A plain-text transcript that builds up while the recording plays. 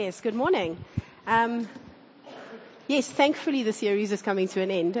Yes, good morning. Yes, thankfully the series is coming to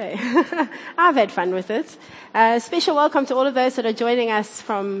an end. I've had fun with it. Special welcome to all of those that are joining us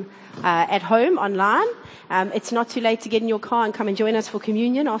from at home online. It's not too late to get in your car and come and join us for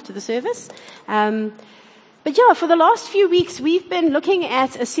communion after the service. But yeah, for the last few weeks we've been looking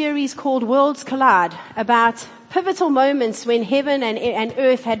at a series called Worlds Collide, about pivotal moments when heaven and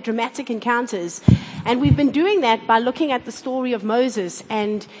earth had dramatic encounters. And we've been doing that by looking at the story of Moses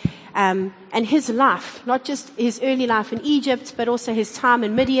and his life, not just his early life in Egypt, but also his time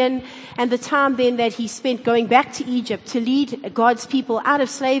in Midian, and the time then that he spent going back to Egypt to lead God's people out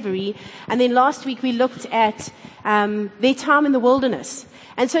of slavery. And then last week we looked at their time in the wilderness.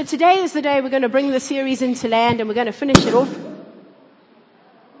 And so today is the day we're going to bring the series into land, and we're going to finish it off.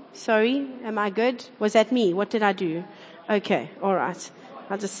 Sorry, am I good? Was that me? What did I do? Okay, all right.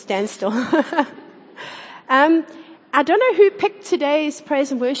 I'll just stand still. I don't know who picked today's praise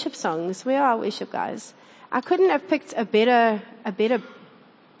and worship songs. Where are our worship guys? I couldn't have picked a better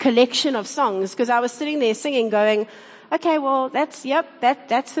collection of songs, because I was sitting there singing going, okay, well, that's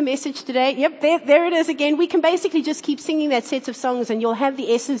the message today. Yep, there it is again. We can basically just keep singing that set of songs and you'll have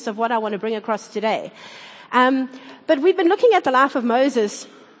the essence of what I want to bring across today. But we've been looking at the life of Moses.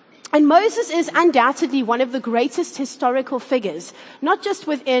 And Moses is undoubtedly one of the greatest historical figures, not just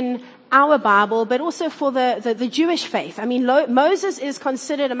within our Bible, but also for the Jewish faith. I mean, Moses is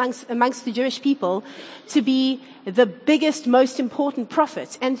considered amongst the Jewish people to be the biggest, most important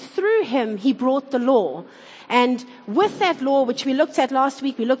prophet. And through him, he brought the law. And with that law, which we looked at last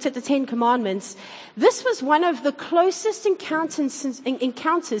week, we looked at the 10 Commandments. This was one of the closest encounters since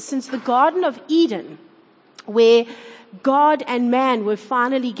the Garden of Eden, where God and man were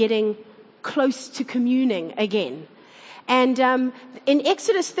finally getting close to communing again. And in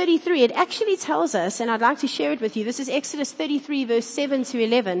Exodus 33, it actually tells us, and I'd like to share it with you, this is Exodus 33, verse 7 to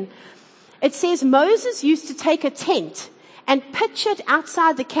 11. It says, Moses used to take a tent and pitch it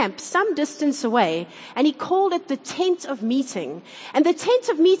outside the camp some distance away, and he called it the tent of meeting. And the tent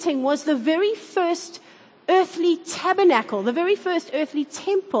of meeting was the very first earthly tabernacle, the very first earthly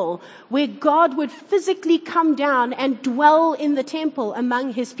temple where God would physically come down and dwell in the temple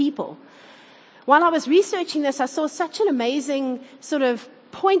among his people. While I was researching this, I saw such an amazing sort of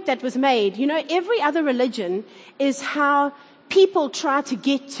point that was made. You know, every other religion is how people try to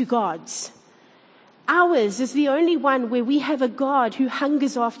get to gods. Ours is the only one where we have a God who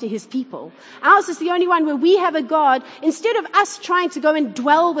hungers after his people. Ours is the only one where we have a God, instead of us trying to go and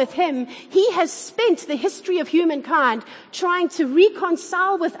dwell with him, he has spent the history of humankind trying to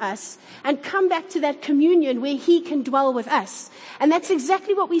reconcile with us and come back to that communion where he can dwell with us. And that's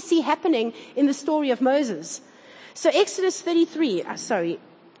exactly what we see happening in the story of Moses. So Exodus 33, sorry.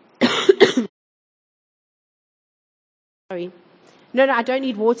 No, I don't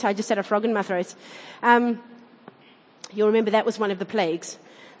need water. I just had a frog in my throat. You'll remember that was one of the plagues,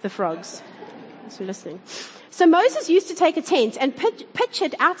 the frogs. As you're listening. So Moses used to take a tent and pitch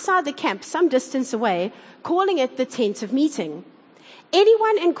it outside the camp some distance away, calling it the tent of meeting.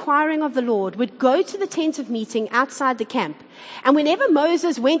 Anyone inquiring of the Lord would go to the tent of meeting outside the camp. And whenever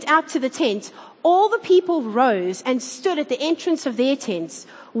Moses went out to the tent, all the people rose and stood at the entrance of their tents,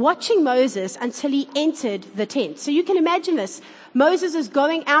 watching Moses until he entered the tent. So you can imagine this. Moses is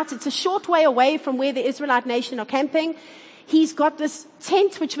going out. It's a short way away from where the Israelite nation are camping. He's got this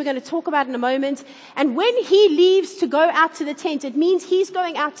tent, which we're going to talk about in a moment. And when he leaves to go out to the tent, it means he's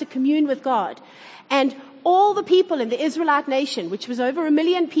going out to commune with God. And all the people in the Israelite nation, which was over 1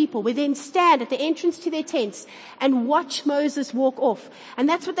 million people, would then stand at the entrance to their tents and watch Moses walk off. And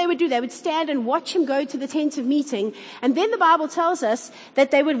that's what they would do. They would stand and watch him go to the tent of meeting. And then the Bible tells us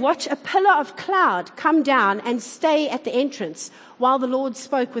that they would watch a pillar of cloud come down and stay at the entrance while the Lord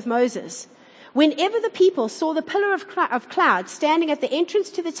spoke with Moses. Whenever the people saw the pillar of cloud standing at the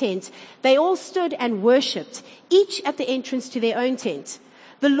entrance to the tent, they all stood and worshipped, each at the entrance to their own tent.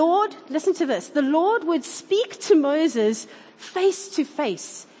 The Lord, listen to this, the Lord would speak to Moses face to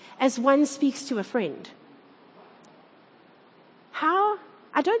face as one speaks to a friend. How?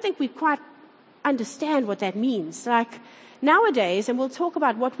 I don't think we quite understand what that means. Like nowadays, and we'll talk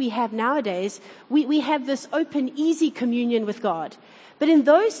about what we have nowadays, we have this open, easy communion with God. But in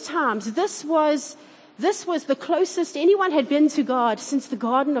those times, this was the closest anyone had been to God since the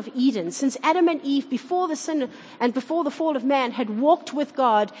Garden of Eden, since Adam and Eve, before the sin and before the fall of man, had walked with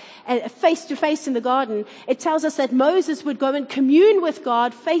God face to face in the garden. It tells us that Moses would go and commune with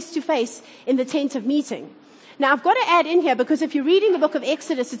God face to face in the tent of meeting. Now, I've got to add in here, because if you're reading the book of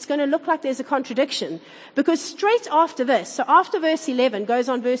Exodus, it's going to look like there's a contradiction. Because straight after this, so after verse 11, goes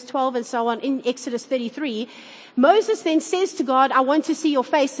on verse 12 and so on in Exodus 33, Moses then says to God, I want to see your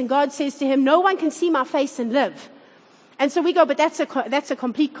face. And God says to him, no one can see my face and live. And so we go, but that's a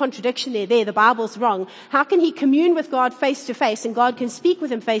complete contradiction there. The Bible's wrong. How can he commune with God face to face, and God can speak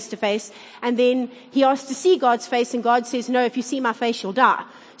with him face to face, and then he asks to see God's face, and God says, no, if you see my face, you'll die.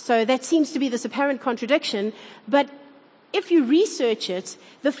 So that seems to be this apparent contradiction. But if you research it,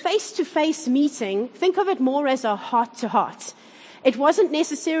 the face-to-face meeting, think of it more as a heart-to-heart. It wasn't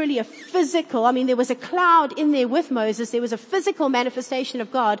necessarily a physical, there was a cloud in there with Moses. There was a physical manifestation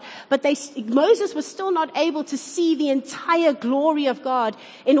of God, but Moses was still not able to see the entire glory of God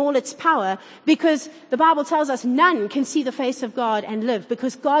in all its power, because the Bible tells us none can see the face of God and live,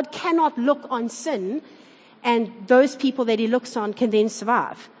 because God cannot look on sin, and those people that he looks on can then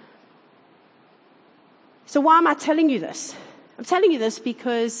survive. So why am I telling you this? I'm telling you this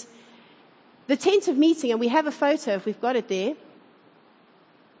because the tent of meeting, and we have a photo if we've got it there.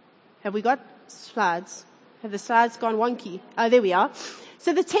 Have we got slides? Have the slides gone wonky? Oh, there we are.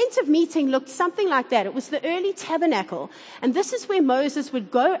 So the tent of meeting looked something like that. It was the early tabernacle. And this is where Moses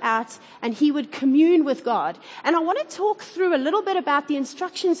would go out and he would commune with God. And I want to talk through a little bit about the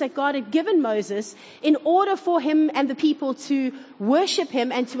instructions that God had given Moses in order for him and the people to worship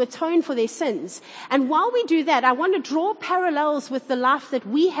him and to atone for their sins. And while we do that, I want to draw parallels with the life that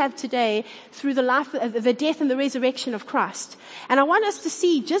we have today through the death and the resurrection of Christ. And I want us to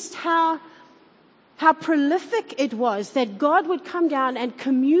see just how prolific it was that God would come down and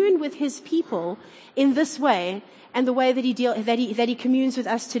commune with his people in this way, and the way that he communes with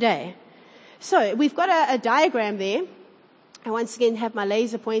us today. So we've got a diagram there. I once again have my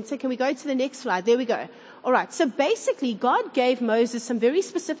laser pointer. Can we go to the next slide? There we go. All right. So basically, God gave Moses some very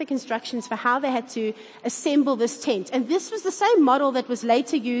specific instructions for how they had to assemble this tent. And this was the same model that was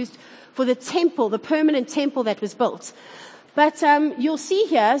later used for the temple, the permanent temple that was built. But you'll see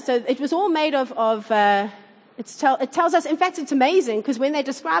here, so it was all made it tells us, in fact, it's amazing, because when they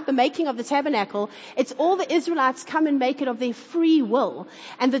describe the making of the tabernacle, it's all the Israelites come and make it of their free will.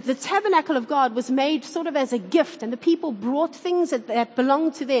 And the tabernacle of God was made sort of as a gift, and the people brought things that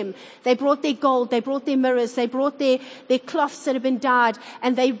belonged to them. They brought their gold, they brought their mirrors, they brought their cloths that had been dyed,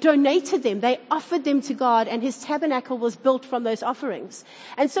 and they donated them. They offered them to God, and his tabernacle was built from those offerings.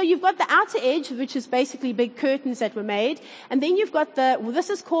 And so you've got the outer edge, which is basically big curtains that were made, and then you've got this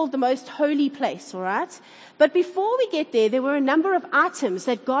is called the most holy place, all right? But before we get there were a number of items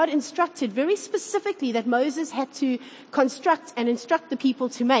that God instructed very specifically that Moses had to construct and instruct the people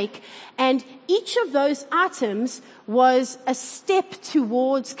to make. And each of those items was a step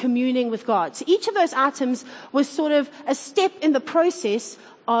towards communing with God. So each of those items was sort of a step in the process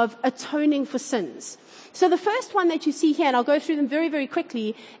of atoning for sins. So the first one that you see here, and I'll go through them very, very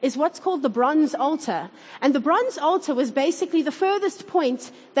quickly, is what's called the bronze altar. And the bronze altar was basically the furthest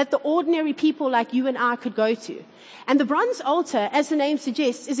point that the ordinary people like you and I could go to. And the bronze altar, as the name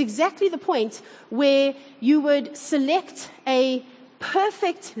suggests, is exactly the point where you would select a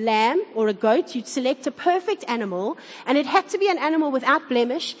perfect lamb or a goat. You'd select a perfect animal, and it had to be an animal without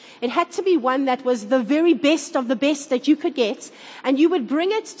blemish. It had to be one that was the very best of the best that you could get, and you would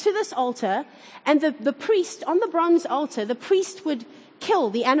bring it to this altar, and the priest on the bronze altar, the priest would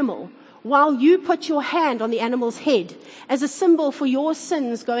kill the animal while you put your hand on the animal's head as a symbol for your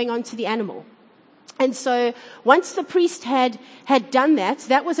sins going onto the animal. And so once the priest had done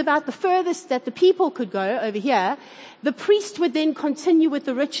that was about the furthest that the people could go over here. The priest would then continue with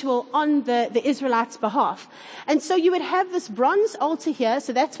the ritual on the Israelites' behalf. And so you would have this bronze altar here,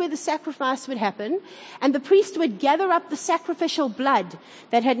 so that's where the sacrifice would happen. And the priest would gather up the sacrificial blood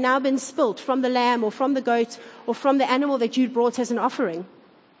that had now been spilt from the lamb or from the goat or from the animal that you'd brought as an offering.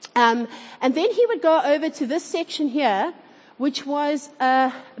 And then he would go over to this section here, which was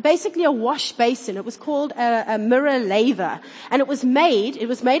basically a wash basin. It was called a mirror laver. And it was made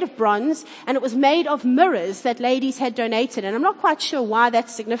of bronze, and it was made of mirrors that ladies had donated. And I'm not quite sure why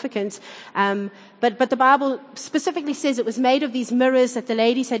that's significant, but the Bible specifically says it was made of these mirrors that the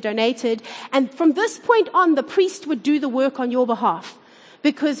ladies had donated. And from this point on, the priest would do the work on your behalf,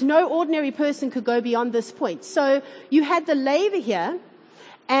 because no ordinary person could go beyond this point. So you had the laver here,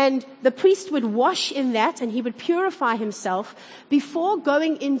 and the priest would wash in that, and he would purify himself before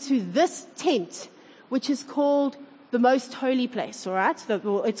going into this tent, which is called the most holy place, all right?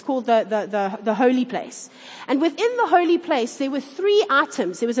 It's called the holy place. And within the holy place, there were 3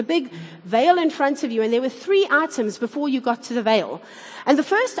 items. There was a big veil in front of you, and there were 3 items before you got to the veil. And the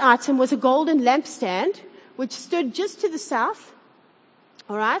first item was a golden lampstand, which stood just to the south.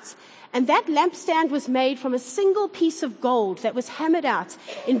 All right? And that lampstand was made from a single piece of gold that was hammered out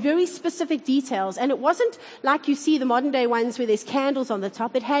in very specific details. And it wasn't like you see the modern day ones where there's candles on the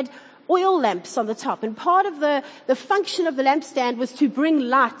top. It had oil lamps on the top. And part of the function of the lampstand was to bring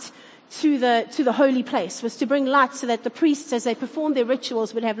light to the holy place, was to bring light so that the priests, as they performed their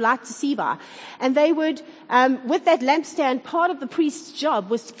rituals, would have light to see by. And they would, with that lampstand, part of the priest's job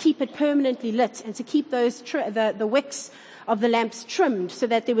was to keep it permanently lit and to keep those the wicks of the lamps trimmed so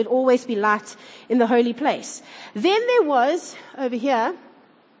that there would always be light in the holy place. Then there was, over here,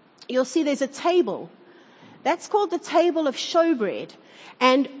 you'll see there's a table. That's called the table of showbread.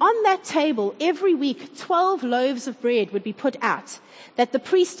 And on that table, every week, 12 loaves of bread would be put out that the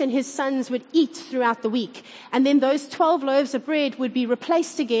priest and his sons would eat throughout the week. And then those 12 loaves of bread would be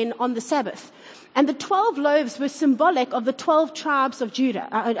replaced again on the Sabbath. And the 12 loaves were symbolic of the 12 tribes of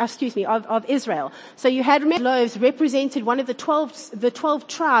of Israel. So you had loaves represented one of the 12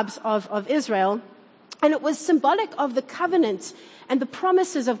 tribes of Israel. And it was symbolic of the covenant and the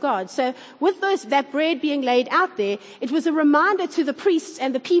promises of God. So with that bread being laid out there, it was a reminder to the priests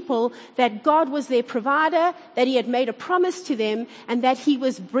and the people that God was their provider, that he had made a promise to them, and that he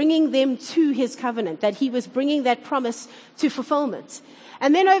was bringing them to his covenant, that he was bringing that promise to fulfillment.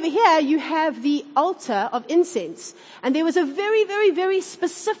 And then over here you have the altar of incense. And there was a very, very, very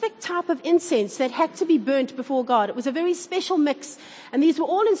specific type of incense that had to be burnt before God. It was a very special mix. And these were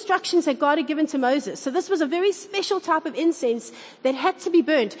all instructions that God had given to Moses. So this was a very special type of incense that had to be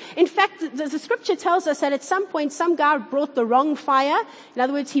burnt. In fact, the scripture tells us that at some point some guy brought the wrong fire. In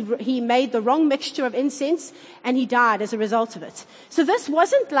other words, he made the wrong mixture of incense and he died as a result of it. So this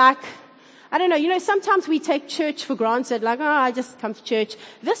wasn't like, I don't know, sometimes we take church for granted, like, I just come to church.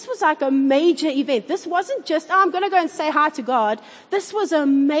 This was like a major event. This wasn't just, I'm going to go and say hi to God. This was a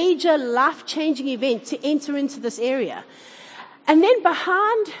major life-changing event to enter into this area. And then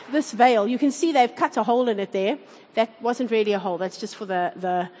behind this veil, you can see they've cut a hole in it there. That wasn't really a hole. That's just for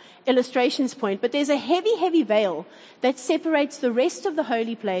the illustration's point. But there's a heavy, heavy veil that separates the rest of the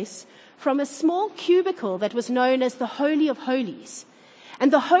holy place from a small cubicle that was known as the Holy of Holies.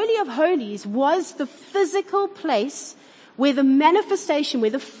 And the Holy of Holies was the physical place where the manifestation,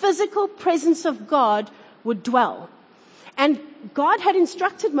 where the physical presence of God would dwell. And God had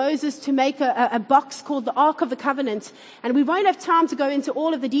instructed Moses to make a box called the Ark of the Covenant. And we won't have time to go into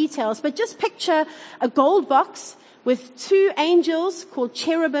all of the details, but just picture a gold box with two angels called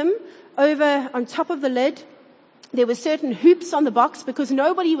cherubim over on top of the lid. There were certain hoops on the box because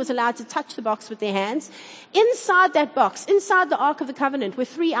nobody was allowed to touch the box with their hands. Inside that box, inside the Ark of the Covenant, were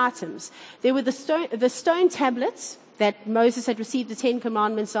three items. There were the stone tablets that Moses had received the 10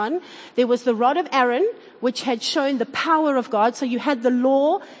 Commandments on. There was the rod of Aaron, which had shown the power of God. So you had the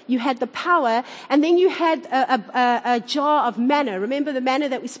law, you had the power, and then you had a jar of manna. Remember the manna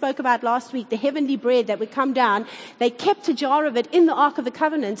that we spoke about last week, the heavenly bread that would come down. They kept a jar of it in the Ark of the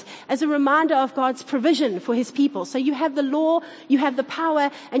Covenant as a reminder of God's provision for his people. So you have the law, you have the power,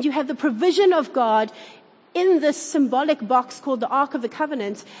 and you have the provision of God in this symbolic box called the Ark of the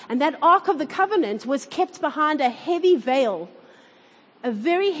Covenant. And that Ark of the Covenant was kept behind a heavy veil, a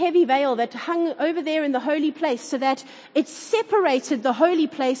very heavy veil that hung over there in the holy place so that it separated the holy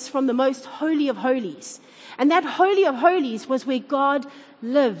place from the most holy of holies. And that Holy of Holies was where God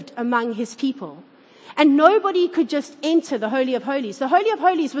lived among his people. And nobody could just enter the Holy of Holies. The Holy of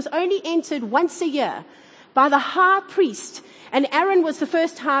Holies was only entered once a year by the high priest. And Aaron was the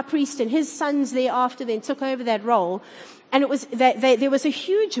first high priest, and his sons thereafter then took over that role. And it was there was a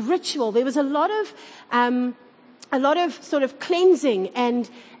huge ritual. There was a lot of sort of cleansing and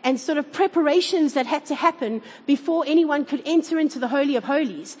sort of preparations that had to happen before anyone could enter into the Holy of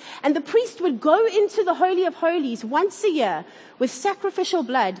Holies. And the priest would go into the Holy of Holies once a year with sacrificial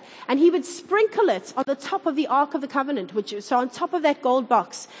blood, and he would sprinkle it on the top of the Ark of the Covenant, so on top of that gold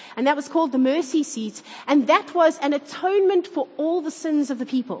box. And that was called the mercy seat. And that was an atonement for all the sins of the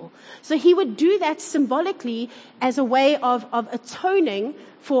people. So he would do that symbolically as a way of atoning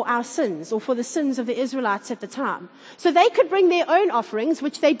for our sins, or for the sins of the Israelites at the time. So they could bring their own offerings,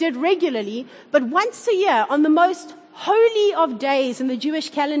 which they did regularly, but once a year, on the most holy of days in the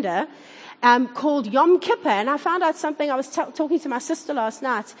Jewish calendar, called Yom Kippur. And I found out something. I was talking to my sister last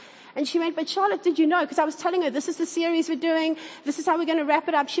night, and she went, "But Charlotte, did you know?" Because I was telling her, this is the series we're doing, this is how we're going to wrap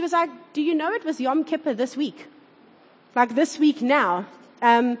it up. She was like, "Do you know it was Yom Kippur this week?" Like this week now.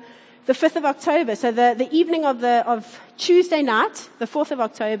 The 5th of October, so the evening of Tuesday night, the 4th of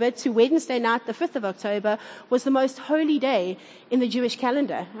October, to Wednesday night, the 5th of October, was the most holy day in the Jewish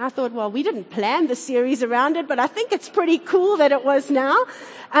calendar. And I thought, well, we didn't plan the series around it, but I think it's pretty cool that it was now.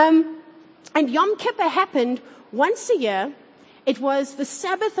 And Yom Kippur happened once a year, It was the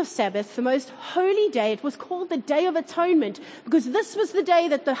Sabbath of Sabbaths, the most holy day. It was called the Day of Atonement because this was the day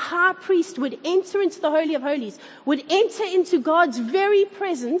that the high priest would enter into the Holy of Holies, would enter into God's very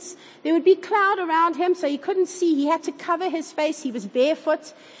presence. There would be cloud around him so he couldn't see. He had to cover his face. He was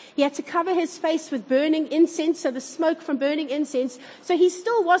barefoot. He had to cover his face with burning incense, so the smoke from burning incense. So he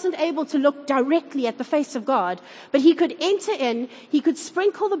still wasn't able to look directly at the face of God, but he could enter in, he could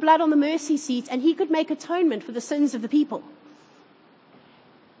sprinkle the blood on the mercy seat, and he could make atonement for the sins of the people.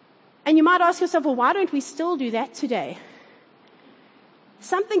 And you might ask yourself, well, why don't we still do that today?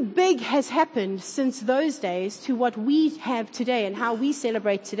 Something big has happened since those days to what we have today and how we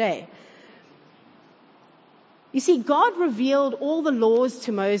celebrate today. You see, God revealed all the laws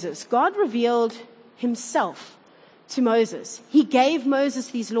to Moses. God revealed himself to Moses. He gave Moses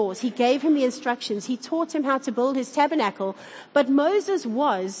these laws. He gave him the instructions. He taught him how to build his tabernacle. But Moses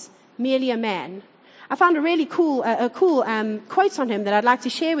was merely a man. I found a really cool quote on him that I'd like to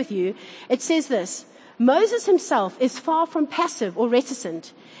share with you. It says this: Moses himself is far from passive or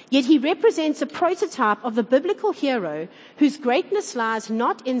reticent, yet he represents a prototype of the biblical hero whose greatness lies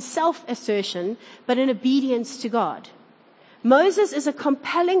not in self-assertion, but in obedience to God. Moses is a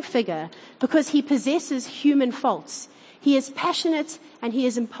compelling figure because he possesses human faults. He is passionate and he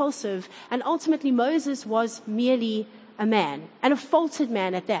is impulsive, and ultimately Moses was merely a man, and a faulted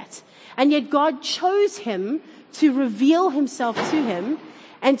man at that. And yet God chose him to reveal himself to him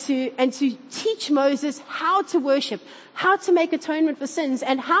and to teach Moses how to worship, how to make atonement for sins,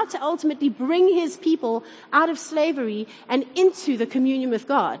 and how to ultimately bring his people out of slavery and into the communion with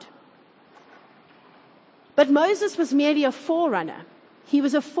God. But Moses was merely a forerunner. He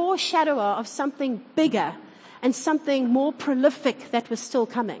was a foreshadower of something bigger and something more prolific that was still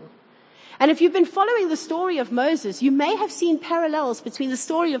coming. And if you've been following the story of Moses, you may have seen parallels between the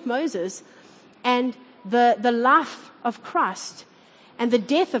story of Moses and the life of Christ and the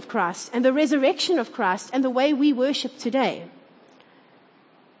death of Christ and the resurrection of Christ and the way we worship today.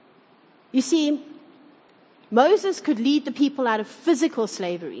 You see, Moses could lead the people out of physical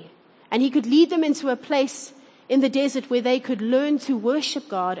slavery, and he could lead them into a place in the desert where they could learn to worship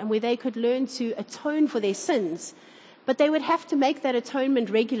God and where they could learn to atone for their sins. But they would have to make that atonement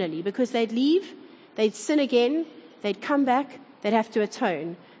regularly because they'd leave, they'd sin again, they'd come back, they'd have to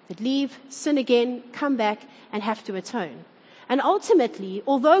atone. They'd leave, sin again, come back, and have to atone. And ultimately,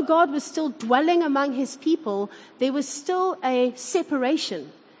 although God was still dwelling among his people, there was still a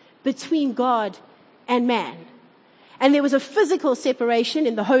separation between God and man. And there was a physical separation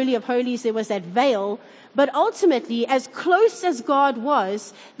in the Holy of Holies. There was that veil. But ultimately, as close as God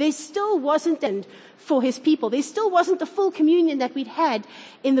was, there still wasn't end for his people. There still wasn't the full communion that we'd had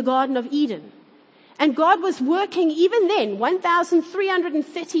in the Garden of Eden. And God was working even then,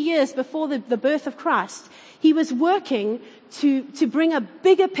 1,330 years before the birth of Christ. He was working to bring a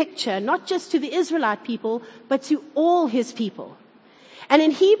bigger picture, not just to the Israelite people, but to all his people. And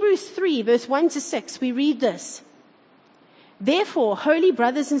in Hebrews 3, verse 1 to 6, we read this: Therefore, holy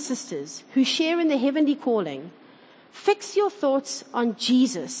brothers and sisters who share in the heavenly calling, fix your thoughts on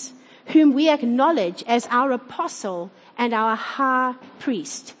Jesus, whom we acknowledge as our apostle and our high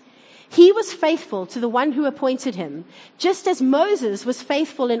priest. He was faithful to the one who appointed him, just as Moses was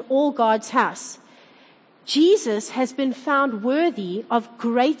faithful in all God's house. Jesus has been found worthy of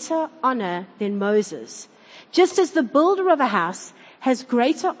greater honor than Moses, just as the builder of a house has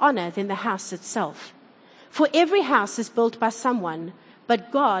greater honor than the house itself. For every house is built by someone,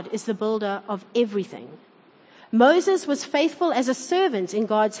 but God is the builder of everything. Moses was faithful as a servant in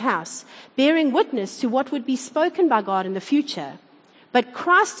God's house, bearing witness to what would be spoken by God in the future. But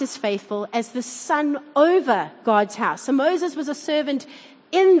Christ is faithful as the son over God's house. So Moses was a servant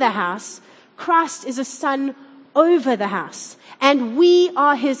in the house. Christ is a son over the house. And we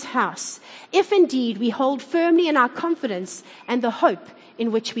are his house, if indeed we hold firmly in our confidence and the hope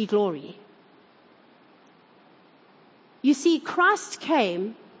in which we glory. You see, Christ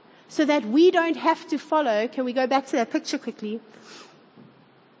came so that we don't have to follow. Can we go back to that picture quickly?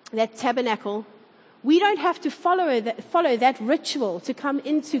 That tabernacle. We don't have to follow that ritual to come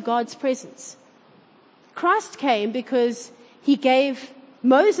into God's presence. Christ came because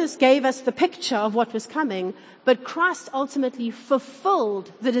Moses gave us the picture of what was coming, but Christ ultimately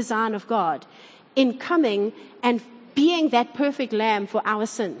fulfilled the design of God in coming and being that perfect lamb for our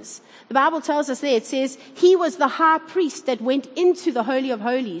sins. The Bible tells us there, it says, he was the high priest that went into the Holy of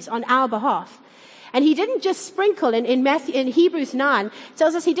Holies on our behalf. And he didn't just sprinkle, in Hebrews 9, it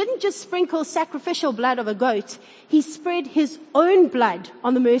tells us he didn't just sprinkle sacrificial blood of a goat. He spread his own blood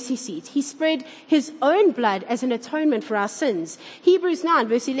on the mercy seat. He spread his own blood as an atonement for our sins. Hebrews 9,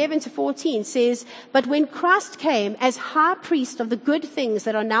 verse 11 to 14 says, "But when Christ came as high priest of the good things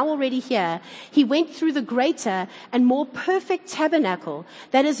that are now already here, he went through the greater and more perfect tabernacle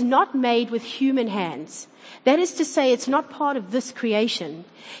that is not made with human hands." That is to say, it's not part of this creation.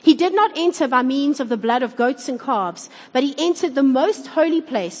 He did not enter by means of the blood of goats and calves, but he entered the most holy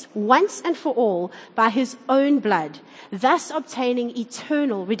place once and for all by his own blood, thus obtaining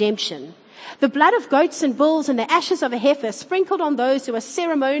eternal redemption. The blood of goats and bulls and the ashes of a heifer sprinkled on those who are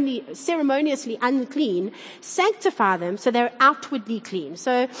ceremoniously unclean sanctify them so they're outwardly clean.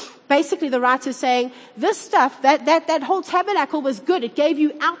 So basically the writer's saying, this stuff, that whole tabernacle was good. It gave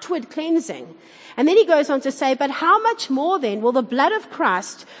you outward cleansing. And then he goes on to say, but how much more then will the blood of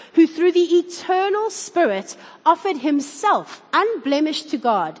Christ, who through the eternal Spirit offered himself unblemished to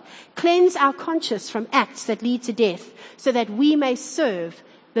God, cleanse our conscience from acts that lead to death, so that we may serve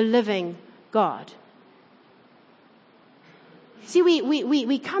the living God. See,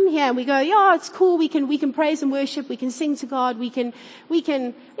 we come here and we go, yeah, it's cool. We can praise and worship. We can sing to God. We can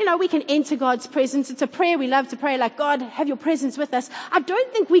enter God's presence. It's a prayer we love to pray, like, God, have your presence with us. I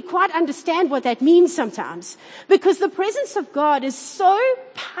don't think we quite understand what that means sometimes, because the presence of God is so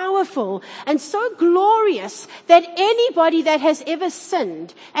powerful and so glorious that anybody that has ever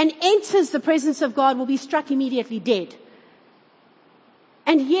sinned and enters the presence of God will be struck immediately dead.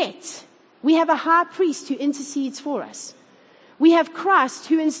 And yet, we have a high priest who intercedes for us. We have Christ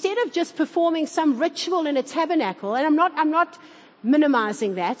who, instead of just performing some ritual in a tabernacle, and I'm not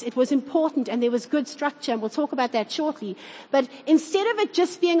minimizing that. It was important and there was good structure, and we'll talk about that shortly. But instead of it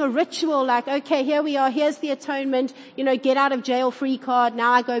just being a ritual like, okay, here we are, here's the atonement, get out of jail free card,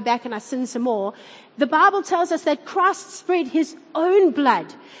 now I go back and I sin some more. The Bible tells us that Christ spread his own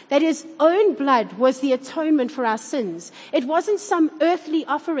blood, that his own blood was the atonement for our sins. It wasn't some earthly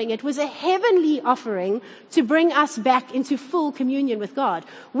offering. It was a heavenly offering to bring us back into full communion with God.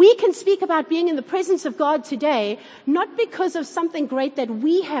 We can speak about being in the presence of God today, not because of something great that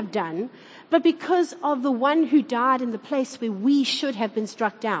we have done, but because of the one who died in the place where we should have been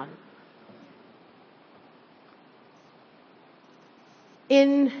struck down.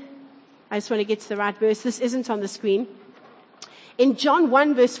 I just want to get to the right verse. This isn't on the screen. In John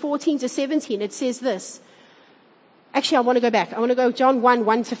 1, verse 14 to 17, it says this. Actually, I want to go back. I want to go John 1,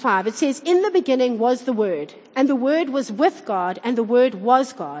 1 to 5. It says, in the beginning was the Word, and the Word was with God, and the Word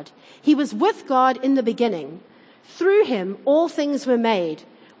was God. He was with God in the beginning. Through him, all things were made.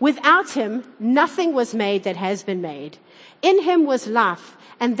 Without him, nothing was made that has been made. In him was life,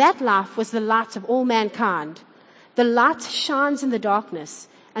 and that life was the light of all mankind. The light shines in the darkness,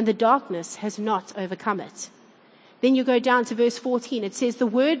 and the darkness has not overcome it. Then you go down to verse 14. It says, the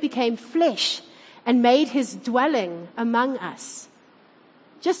Word became flesh and made his dwelling among us.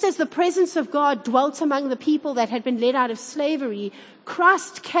 Just as the presence of God dwelt among the people that had been led out of slavery,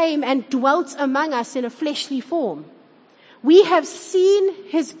 Christ came and dwelt among us in a fleshly form. We have seen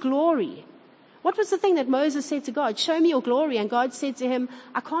his glory. What was the thing that Moses said to God? Show me your glory. And God said to him,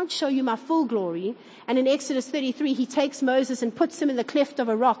 I can't show you my full glory. And in Exodus 33, he takes Moses and puts him in the cleft of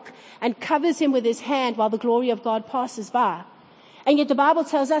a rock and covers him with his hand while the glory of God passes by. And yet the Bible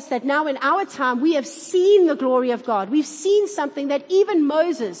tells us that now in our time, we have seen the glory of God. We've seen something that even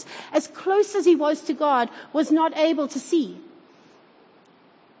Moses, as close as he was to God, was not able to see.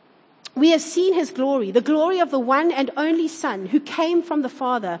 We have seen his glory, the glory of the one and only Son who came from the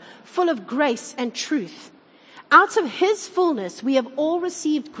Father, full of grace and truth. Out of his fullness, we have all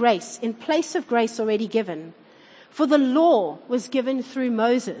received grace in place of grace already given. For the law was given through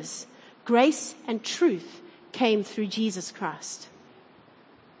Moses. Grace and truth came through Jesus Christ.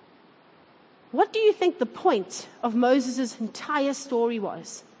 What do you think the point of Moses' entire story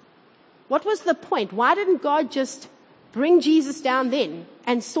was? What was the point? Why didn't God just bring Jesus down then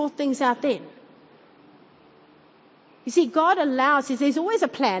and sort things out then? You see, God allows, there's always a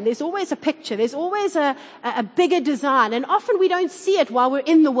plan, there's always a picture, there's always a bigger design, and often we don't see it while we're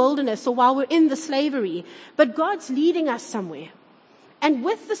in the wilderness or while we're in the slavery, but God's leading us somewhere. And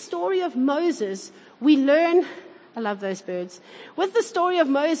with the story of Moses, we learn, I love those birds. With the story of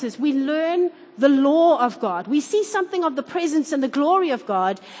Moses, we learn the law of God. We see something of the presence and the glory of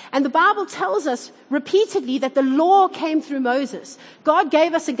God. And the Bible tells us repeatedly that the law came through Moses. God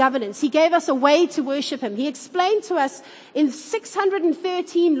gave us a governance. He gave us a way to worship him. He explained to us in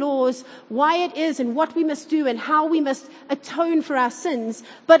 613 laws why it is and what we must do and how we must atone for our sins.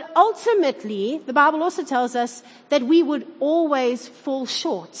 But ultimately, the Bible also tells us that we would always fall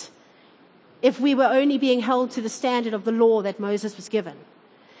short. if we were only being held to the standard of the law that Moses was given.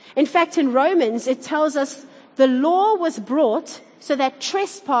 In fact, in Romans, it tells us the law was brought so that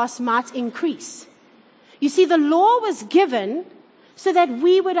trespass might increase. You see, the law was given so that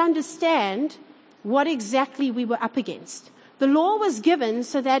we would understand what exactly we were up against. The law was given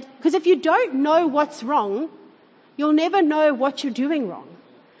so that, because if you don't know what's wrong, you'll never know what you're doing wrong.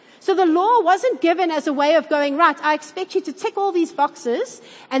 So the law wasn't given as a way of going, right, I expect you to tick all these boxes,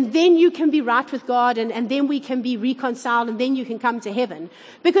 and then you can be right with God, and then we can be reconciled, and then you can come to heaven.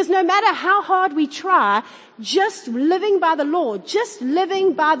 Because no matter how hard we try, just living by the law, just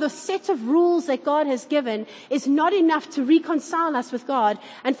living by the set of rules that God has given is not enough to reconcile us with God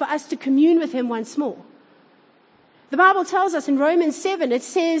and for us to commune with Him once more. The Bible tells us in Romans 7, it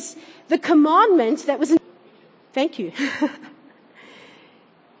says, the commandment that was thank you.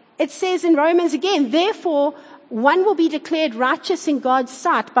 It says in Romans again, therefore, one will be declared righteous in God's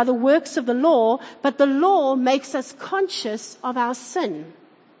sight by the works of the law, but the law makes us conscious of our sin.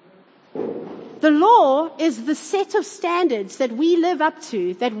 The law is the set of standards that we live up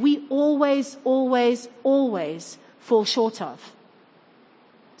to that we always, always, always fall short of.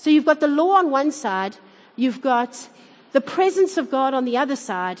 So you've got the law on one side, you've got the presence of God on the other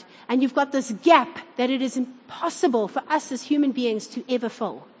side, and you've got this gap that it is impossible for us as human beings to ever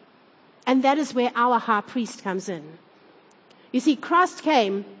fill. And that is where our high priest comes in. You see, Christ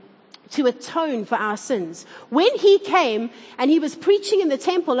came to atone for our sins. When He came and He was preaching in the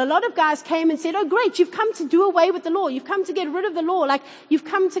temple, a lot of guys came and said, oh great, you've come to do away with the law. You've come to get rid of the law. Like, you've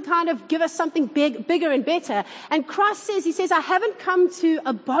come to kind of give us something bigger and better. And Christ says, He says, I haven't come to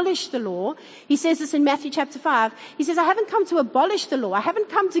abolish the law. He says this in Matthew chapter 5. He says, I haven't come to abolish the law. I haven't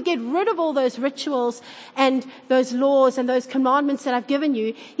come to get rid of all those rituals and those laws and those commandments that I've given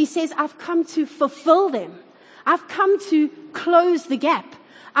you. He says, I've come to fulfill them. I've come to close the gap.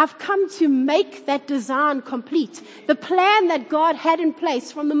 I've come to make that design complete. The plan that God had in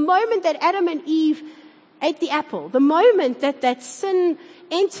place from the moment that Adam and Eve ate the apple, the moment that sin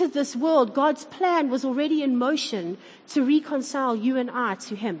entered this world, God's plan was already in motion to reconcile you and I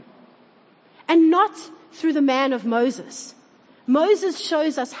to Him. And not through the man of Moses. Moses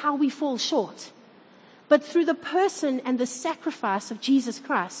shows us how we fall short, but through the person and the sacrifice of Jesus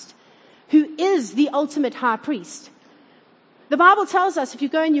Christ, who is the ultimate high priest. The Bible tells us, if you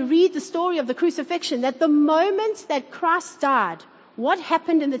go and you read the story of the crucifixion, that the moment that Christ died, what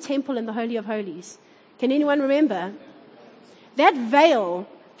happened in the temple in the Holy of Holies? Can anyone remember? That veil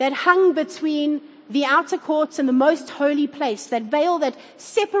that hung between the outer courts and the most holy place, that veil that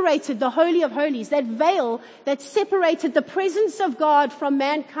separated the Holy of Holies, that veil that separated the presence of God from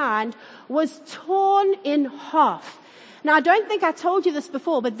mankind, was torn in half. Now, I don't think I told you this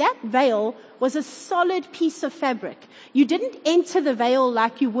before, but that veil was a solid piece of fabric. You didn't enter the veil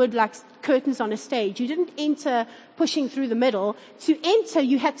like you would like curtains on a stage. You didn't enter pushing through the middle. To enter,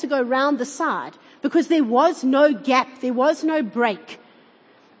 you had to go round the side because there was no gap. There was no break.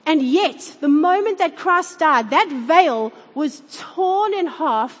 And yet, the moment that Christ died, that veil was torn in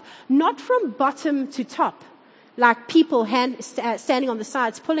half, not from bottom to top, like people standing on the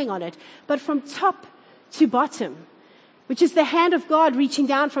sides pulling on it, but from top to bottom, which is the hand of God reaching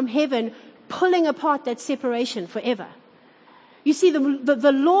down from heaven, pulling apart that separation forever. You see,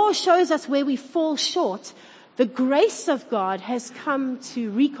 the law shows us where we fall short. The grace of God has come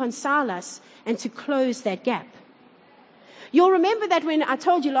to reconcile us and to close that gap. You'll remember that when I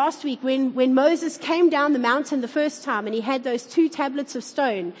told you last week, when Moses came down the mountain the first time and he had those 2 tablets of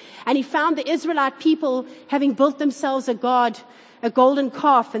stone and he found the Israelite people having built themselves a god, a golden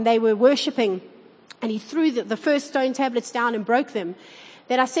calf, and they were worshipping. And he threw the first stone tablets down and broke them.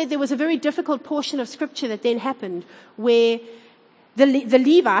 That I said there was a very difficult portion of scripture that then happened where the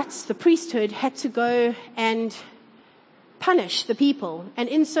Levites, the priesthood, had to go and punish the people. And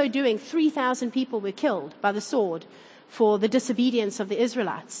in so doing, 3,000 people were killed by the sword for the disobedience of the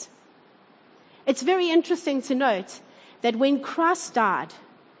Israelites. It's very interesting to note that when Christ died,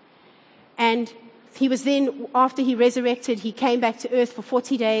 and he was then, after he resurrected, he came back to earth for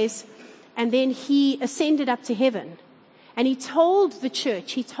 40 days, and then he ascended up to heaven. And he told the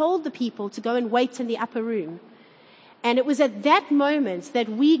church, he told the people to go and wait in the upper room. And it was at that moment that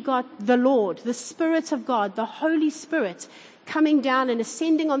we got the Lord, the Spirit of God, the Holy Spirit, coming down and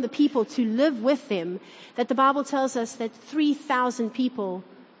ascending on the people to live with them, that the Bible tells us that 3,000 people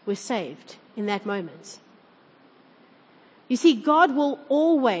were saved in that moment. You see, God will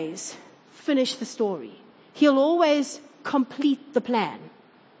always finish the story. He'll always complete the plan.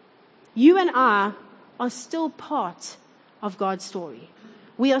 You and I are still part of God's story.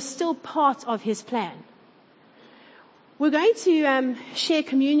 We are still part of His plan. We're going to share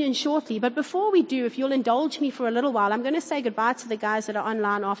communion shortly, but before we do, if you'll indulge me for a little while, I'm going to say goodbye to the guys that are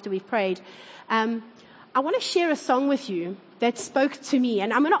online after we've prayed. I want to share a song with you that spoke to me,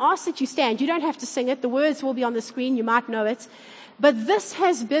 and I'm going to ask that you stand. You don't have to sing it. The words will be on the screen. You might know it. But this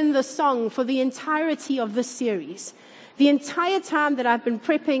has been the song for the entirety of this series. The entire time that I've been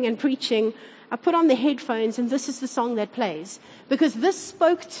prepping and preaching, I put on the headphones and this is the song that plays. Because this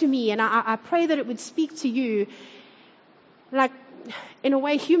spoke to me, and I pray that it would speak to you. Like, in a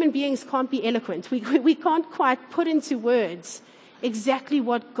way, human beings can't be eloquent. We can't quite put into words exactly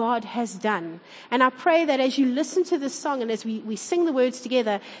what God has done. And I pray that as you listen to this song and as we sing the words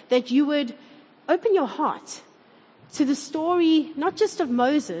together, that you would open your heart to the story, not just of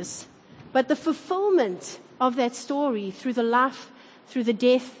Moses, but the fulfillment of that story through the life, through the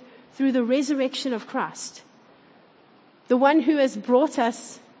death, through the resurrection of Christ. The one who has brought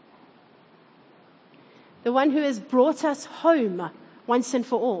us home once and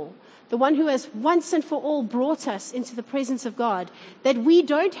for all. The one who has once and for all brought us into the presence of God, that we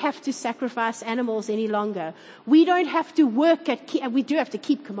don't have to sacrifice animals any longer. We don't have to we do have to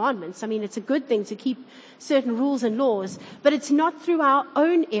keep commandments. I mean, it's a good thing to keep certain rules and laws, but it's not through our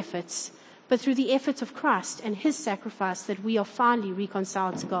own efforts, but through the efforts of Christ and his sacrifice that we are finally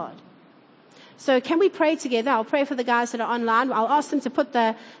reconciled to God. So can we pray together? I'll pray for the guys that are online. I'll ask them to put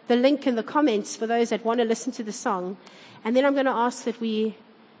the link in the comments for those that want to listen to the song. And then I'm going to ask that we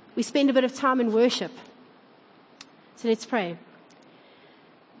spend a bit of time in worship. So let's pray.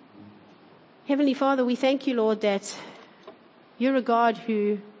 Heavenly Father, we thank you, Lord, that you're a God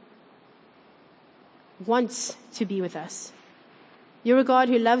who wants to be with us. You're a God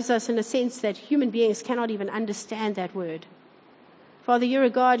who loves us in a sense that human beings cannot even understand that word. Father, you're a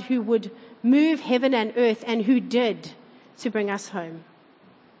God who would move heaven and earth and who did to bring us home.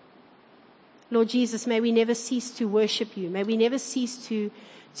 Lord Jesus, may we never cease to worship you. May we never cease to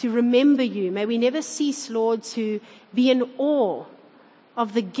remember you. May we never cease, Lord, to be in awe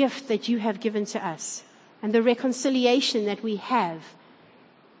of the gift that you have given to us and the reconciliation that we have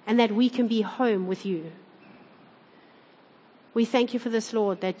and that we can be home with you. We thank you for this,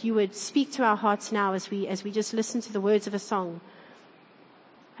 Lord, that you would speak to our hearts now as we just listen to the words of a song.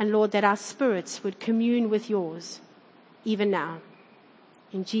 And Lord, that our spirits would commune with yours even now.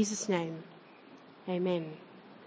 In Jesus' name, amen.